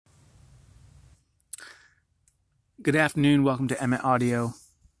Good afternoon. Welcome to Emmett Audio.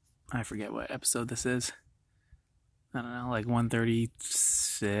 I forget what episode this is. I don't know, like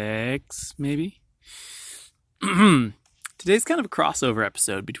 136, maybe? Today's kind of a crossover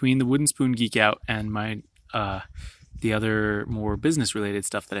episode between the Wooden Spoon Geek Out and my the other more business-related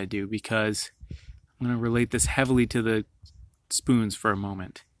stuff that I do, because I'm going to relate this heavily to the spoons for a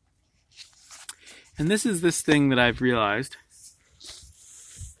moment. And this is this thing that I've realized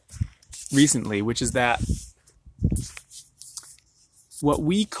recently, which is that what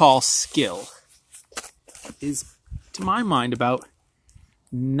we call skill is, to my mind, about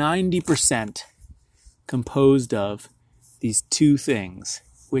 90% composed of these two things,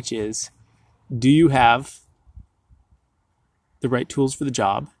 which is, do you have the right tools for the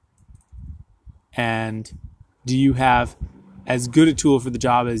job? And do you have as good a tool for the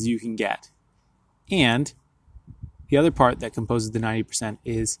job as you can get? And the other part that composes the 90%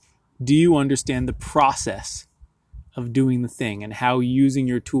 is, do you understand the process of doing the thing and how using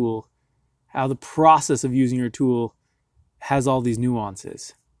your tool, how the process of using your tool has all these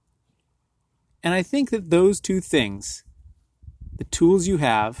nuances? And I think that those two things, the tools you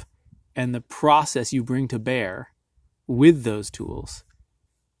have and the process you bring to bear with those tools,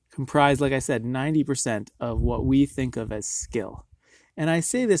 comprise, like I said, 90% of what we think of as skill. And I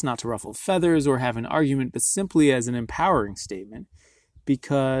say this not to ruffle feathers or have an argument, but simply as an empowering statement,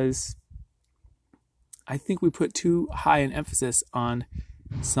 because I think we put too high an emphasis on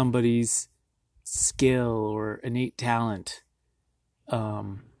somebody's skill or innate talent.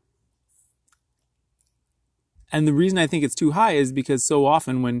 And the reason I think it's too high is because so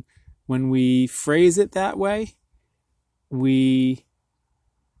often when we phrase it that way, we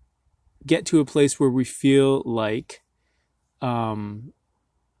get to a place where we feel like how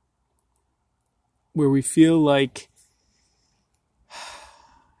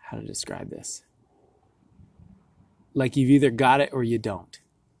to describe this? Like you've either got it or you don't,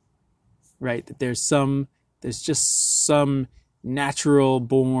 right? That there's just some natural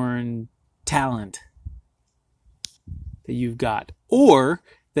born talent that you've got, or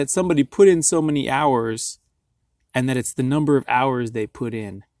that somebody put in so many hours and that it's the number of hours they put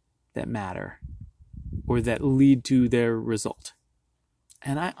in that matter or that lead to their result.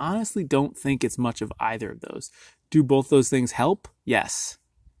 And I honestly don't think it's much of either of those. Do both those things help? Yes.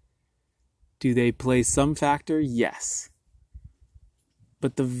 Do they play some factor? Yes.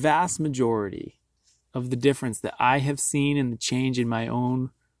 But the vast majority of the difference that I have seen in the change in my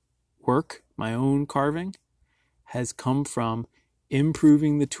own work, my own carving, has come from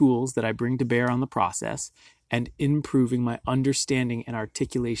improving the tools that I bring to bear on the process and improving my understanding and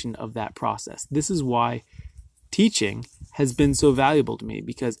articulation of that process. This is why teaching has been so valuable to me,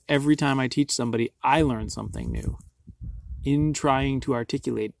 because every time I teach somebody, I learn something new in trying to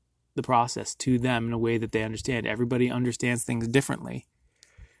articulate the process to them in a way that they understand. Everybody understands things differently.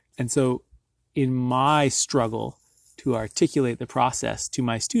 And so in my struggle to articulate the process to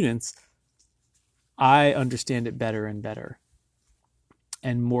my students, I understand it better and better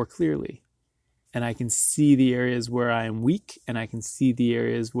and more clearly. And I can see the areas where I am weak, and I can see the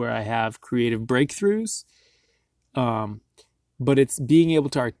areas where I have creative breakthroughs. But it's being able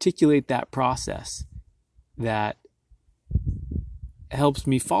to articulate that process that helps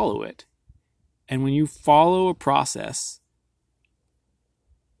me follow it. And when you follow a process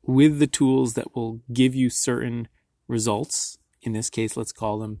with the tools that will give you certain results, in this case, let's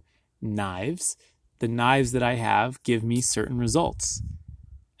call them knives. The knives that I have give me certain results.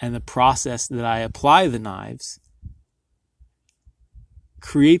 And the process that I apply the knives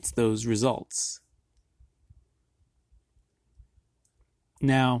creates those results.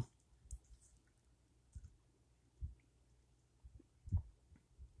 Now,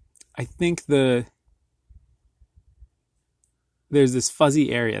 I think there's this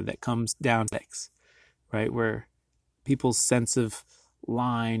fuzzy area that comes down to ethics, right? Where people's sense of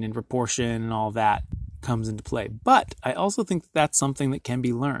line and proportion and all that comes into play. But I also think that that's something that can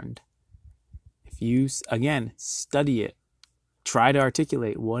be learned. If you, again, study it, try to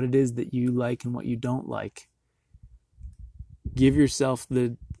articulate what it is that you like and what you don't like. Give yourself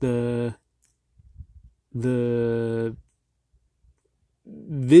the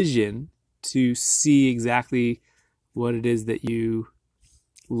vision to see exactly what it is that you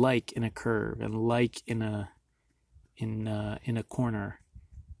like in a curve and like in a corner,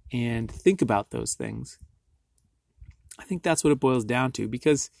 and think about those things. I think that's what it boils down to,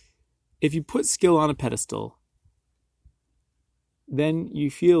 because if you put skill on a pedestal, then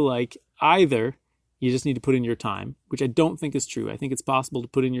you feel like either you just need to put in your time, which I don't think is true. I think it's possible to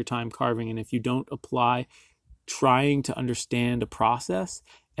put in your time carving, and if you don't apply trying to understand a process,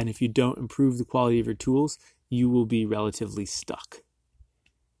 and if you don't improve the quality of your tools, you will be relatively stuck.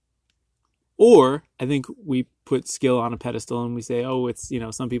 Or I think we put skill on a pedestal and we say, oh, it's,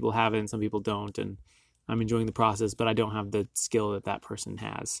 some people have it and some people don't, and I'm enjoying the process, but I don't have the skill that person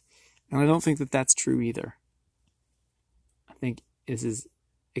has. And I don't think that that's true either. I think this is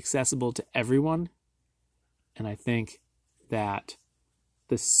accessible to everyone. And I think that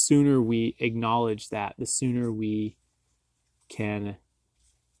the sooner we acknowledge that, the sooner we can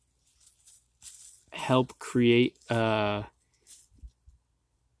help create how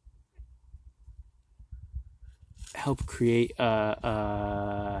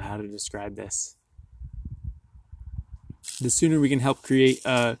to describe this. The sooner we can help create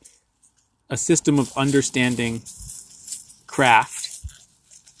a system of understanding craft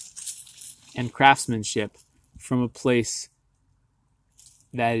and craftsmanship from a place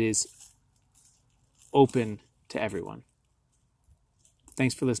that is open to everyone.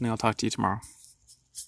 Thanks for listening. I'll talk to you tomorrow.